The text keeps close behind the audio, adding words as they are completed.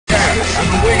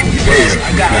waiting for it.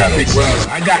 I got the picture.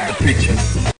 I got the picture.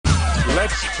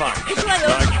 Let's fight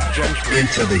like gentlemen.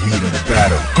 Into the heat of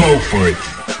battle. Go for it.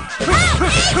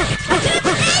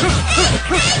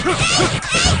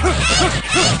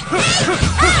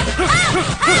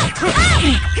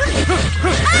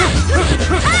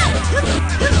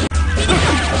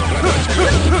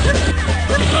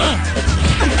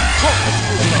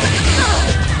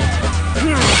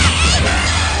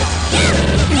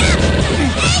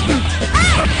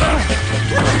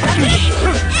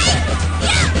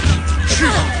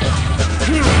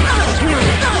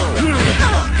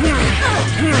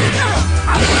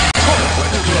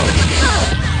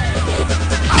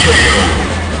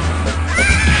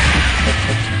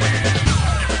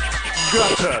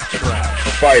 Gutter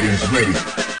trash. Fighters ready.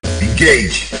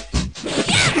 Engage.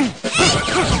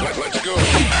 Let's go.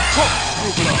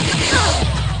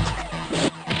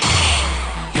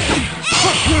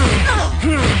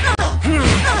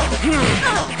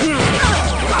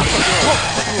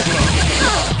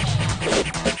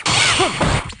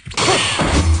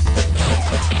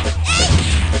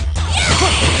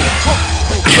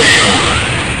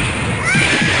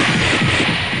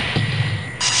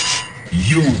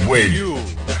 You win. You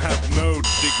have no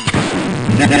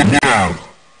dignity. Now,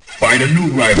 find a new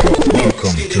rival.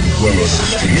 Welcome to the world of the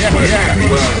street.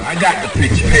 Yeah, well, I got the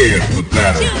picture. Prepare for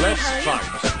battle. Let's fight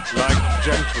like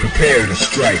gentlemen. Prepare to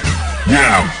strike.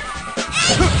 Now.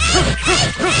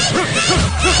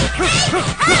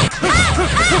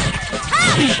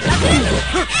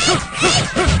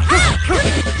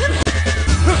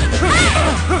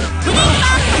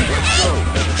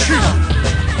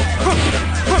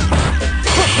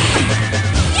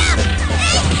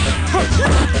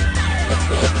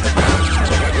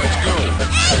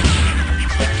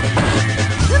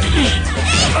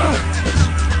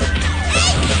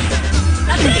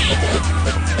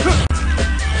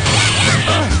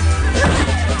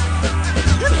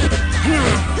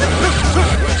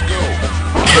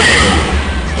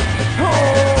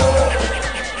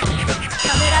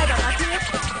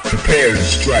 Prepare to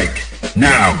strike.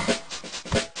 Now.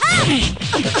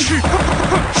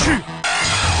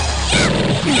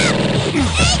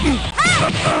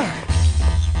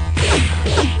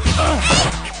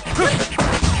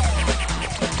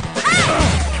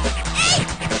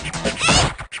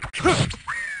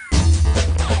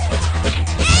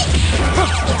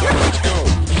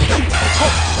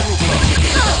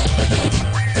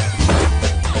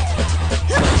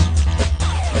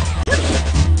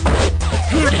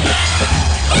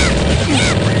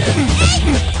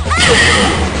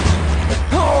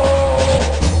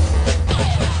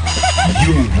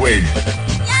 You win.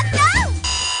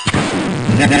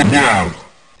 Now,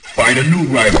 find a new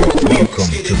rival. Welcome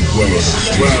to the world of the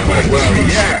street. Well,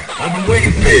 yeah, I've been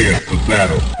waiting. Prepare for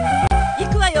battle.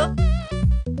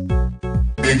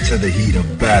 Into the heat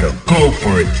of battle. Go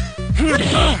for it.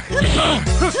 Let's go.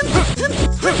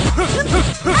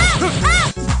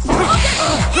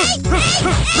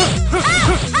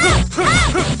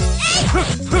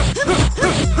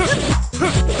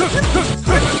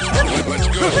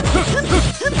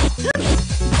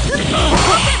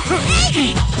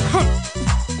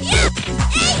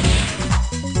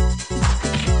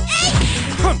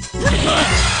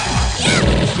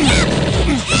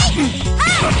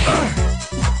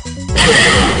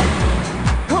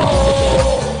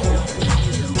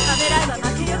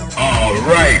 All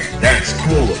right, that's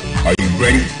cool. Are you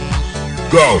ready?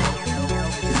 Go.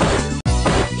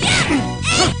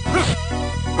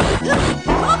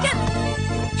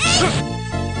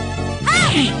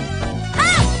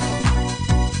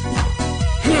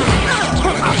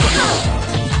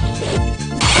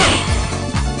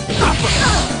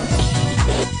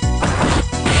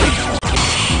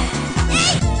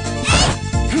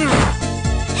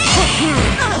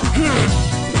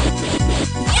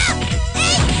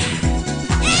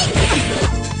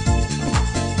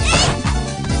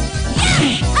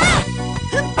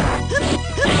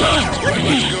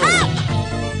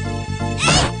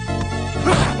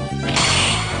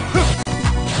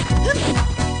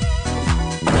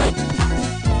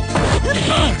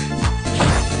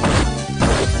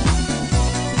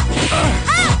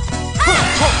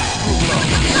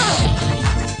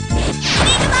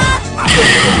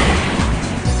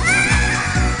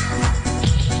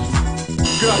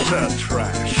 Gutter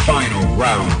trash. Final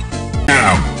round.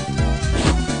 Now.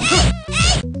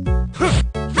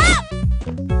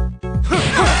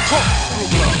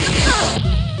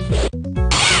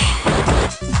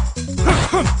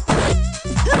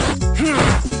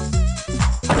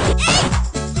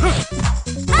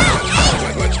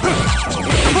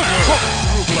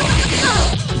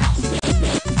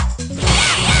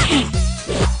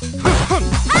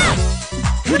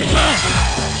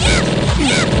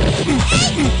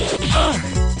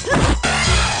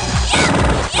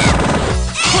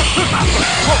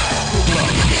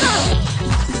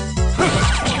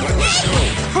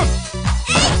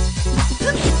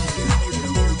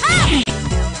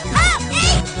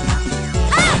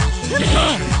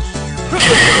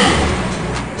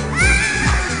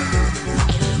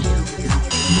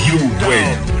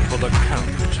 win. For the count.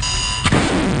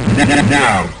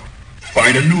 Now,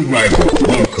 find a new rival.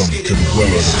 Welcome to the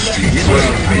world of the street.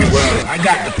 Well, I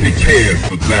got the prepared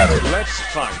for battle. Let's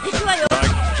fight like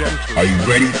gentlemen. Are you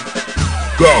ready?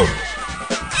 Go!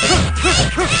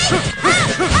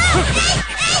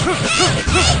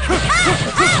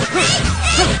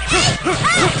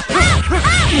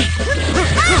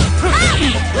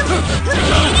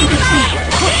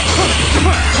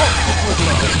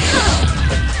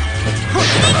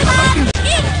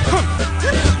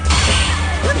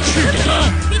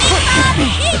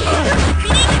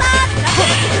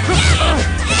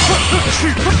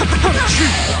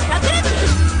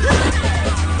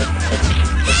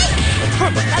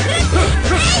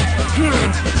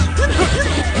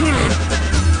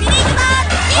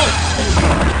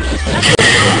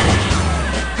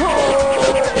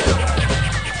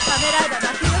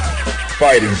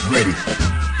 Fighters ready.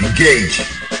 Engage.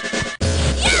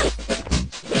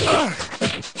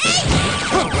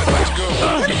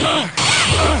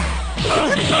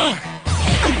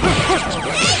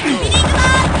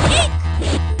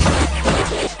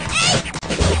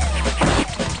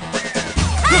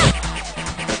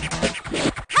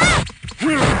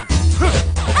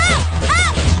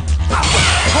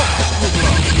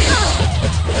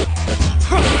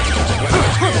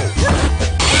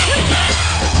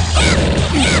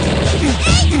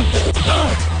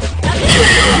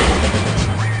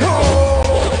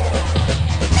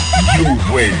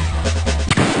 Win.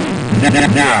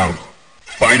 Now,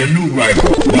 find a new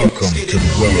rival. Welcome to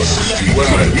the world of the street.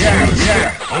 Well,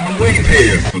 yeah, I'm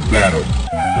prepared for battle.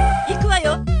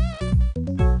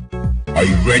 Are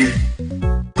you ready?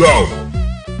 Go!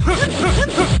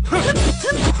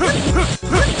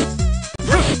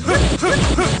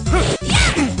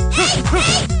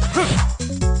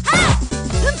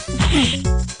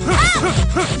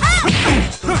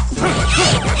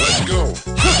 Let's go.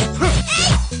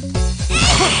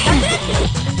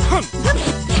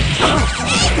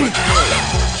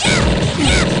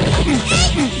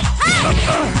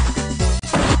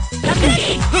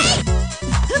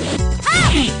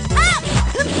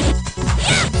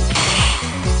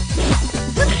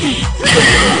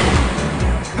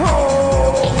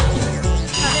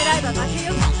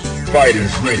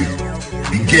 Fighters ready.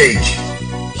 Engage.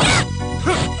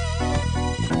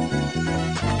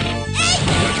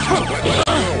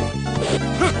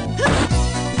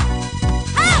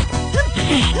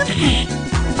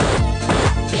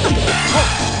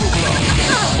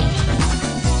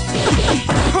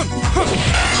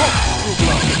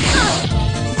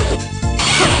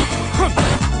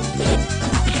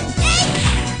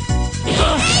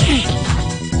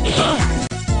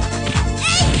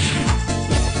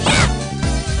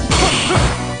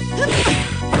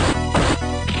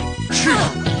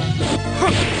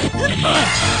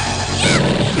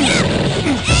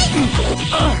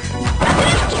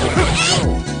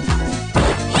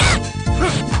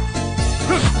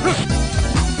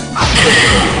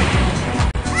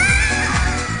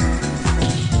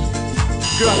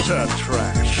 Gutter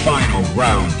trash. Final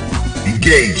round.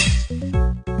 Engage.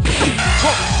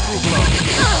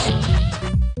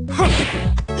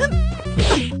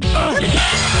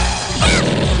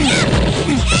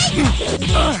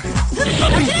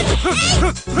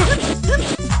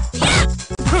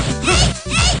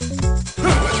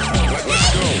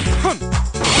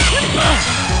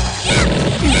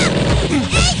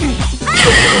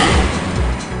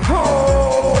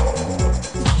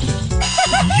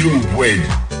 You win.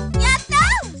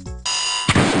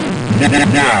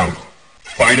 Now,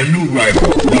 find a new rival.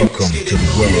 Welcome to the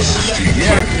world of the street.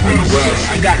 Well,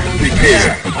 I got the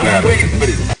prepared for battle. I'm waiting for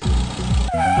this.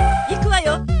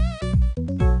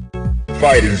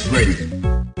 Fighters ready.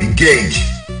 Engage.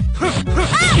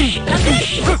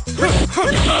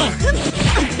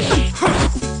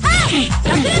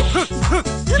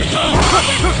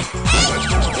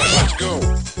 Let's go.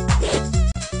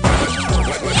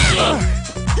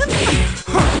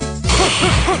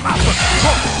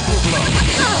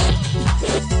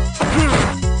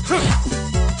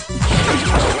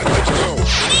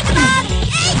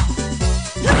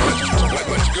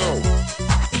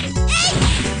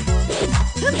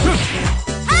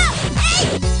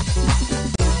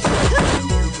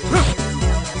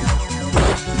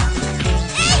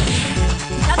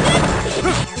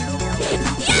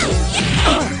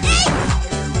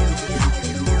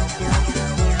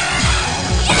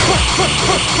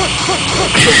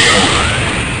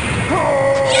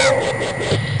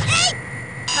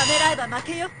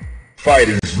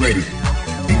 Fighters ready.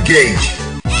 Engage.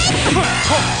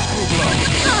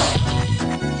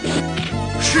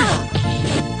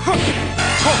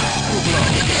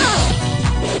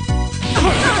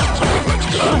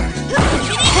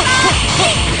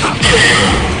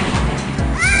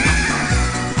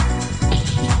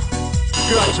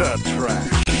 Gutter trash.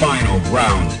 Final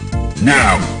round.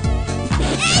 Now.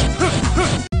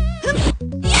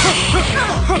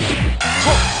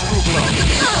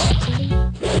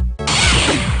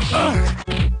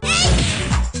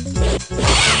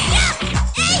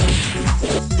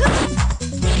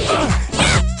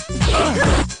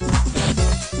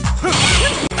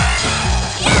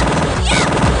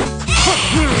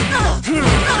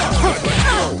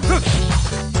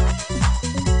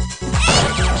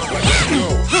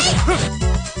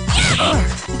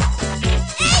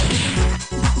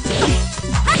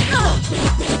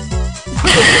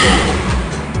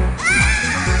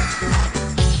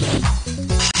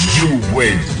 You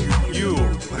win. You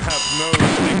have no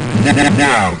dignity.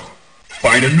 Now,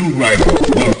 find a new rival.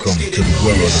 Welcome to the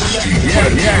world of the street. Yeah,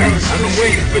 I've been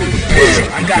waiting for this. Prepare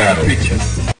I got a picture.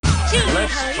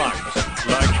 Let's fight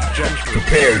like gentlemen.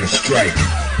 Prepare to strike.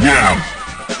 Now.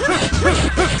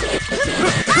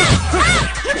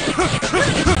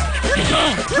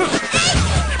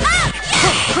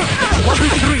 One, two,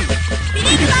 three.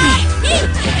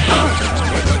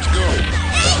 Let's go.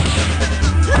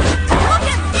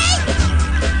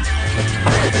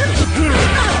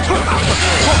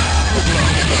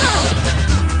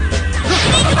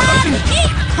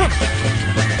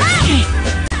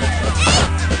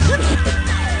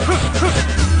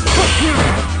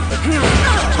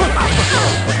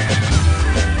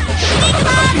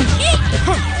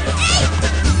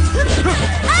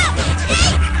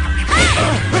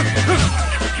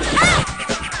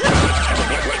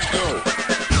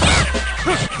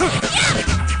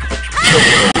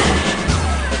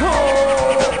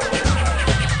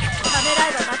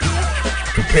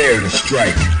 Prepare to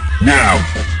strike. Now.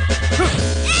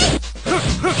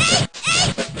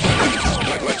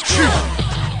 Let's shoot.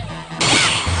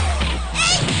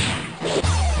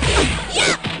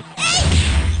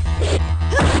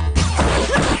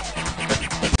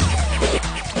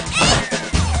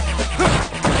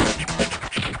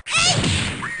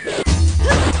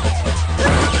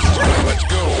 Let's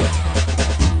go.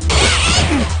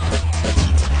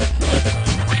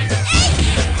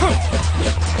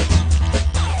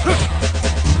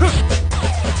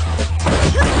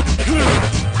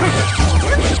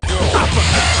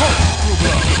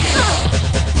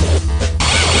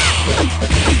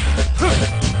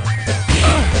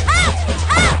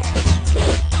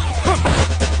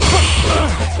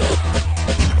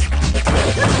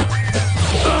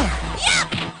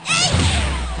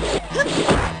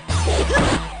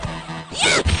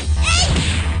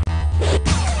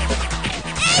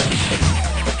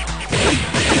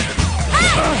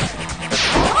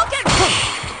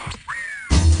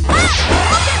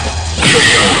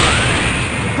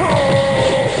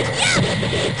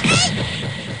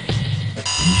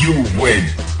 You win.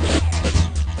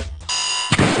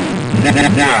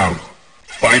 Now,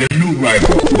 find a new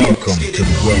rival. Welcome to the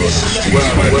world of the street.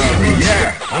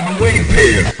 Yeah, I've been waiting.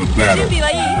 Prepare for battle.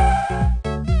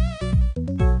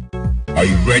 Are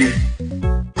you ready?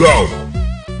 Go!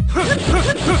 Let's go.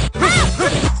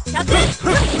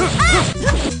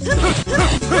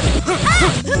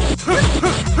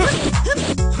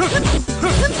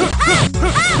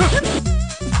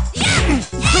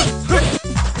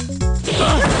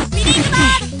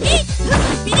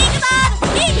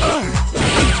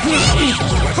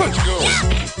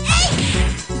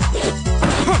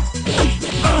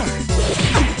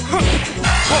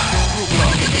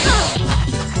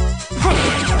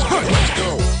 Let's go.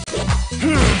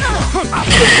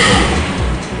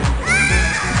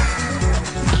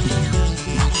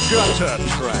 Gutter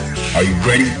trash. Are you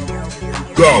ready?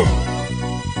 Go!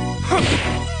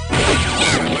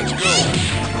 Let's go.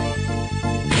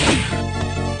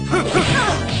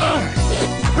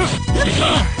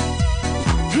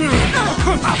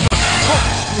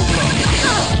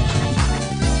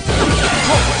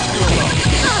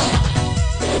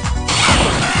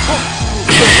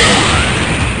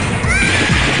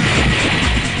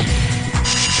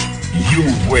 You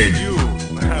win. You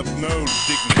have no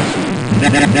dignity.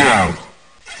 Now,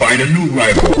 find a new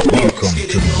rival. Welcome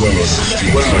to the world of the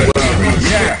street.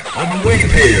 Yeah, I've been waiting.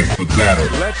 Prepare for battle.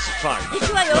 Let's fight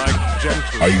like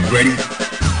gentlemen. Are you ready?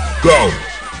 Go!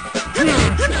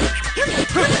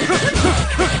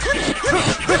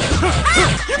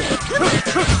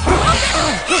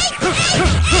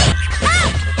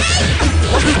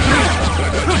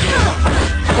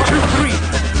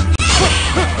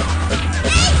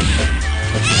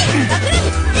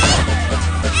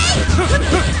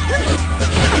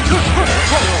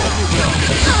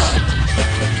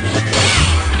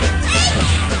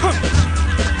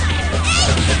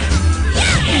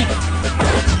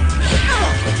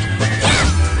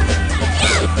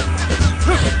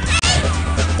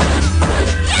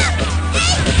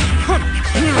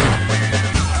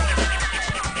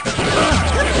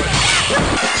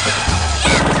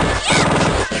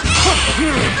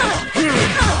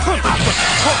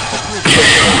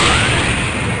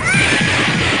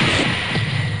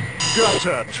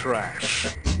 Utter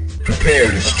trash. Prepare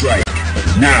to strike.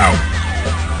 Now.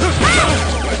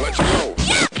 Let's go.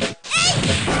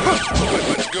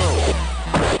 Let's go.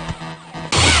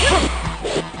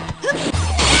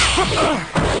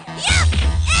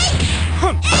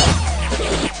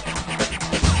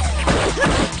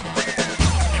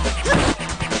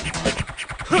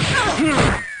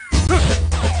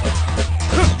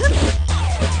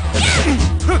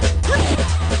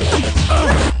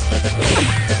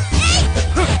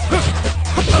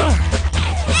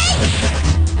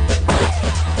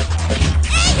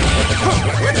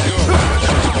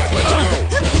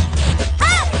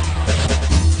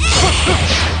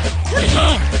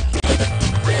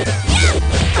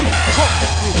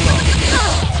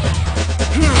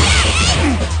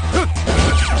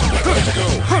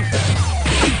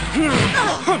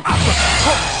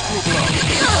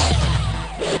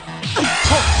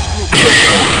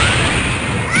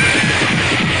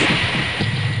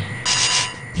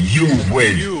 You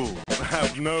win. You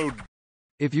have no...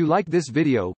 If you like this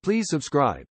video, please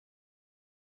subscribe.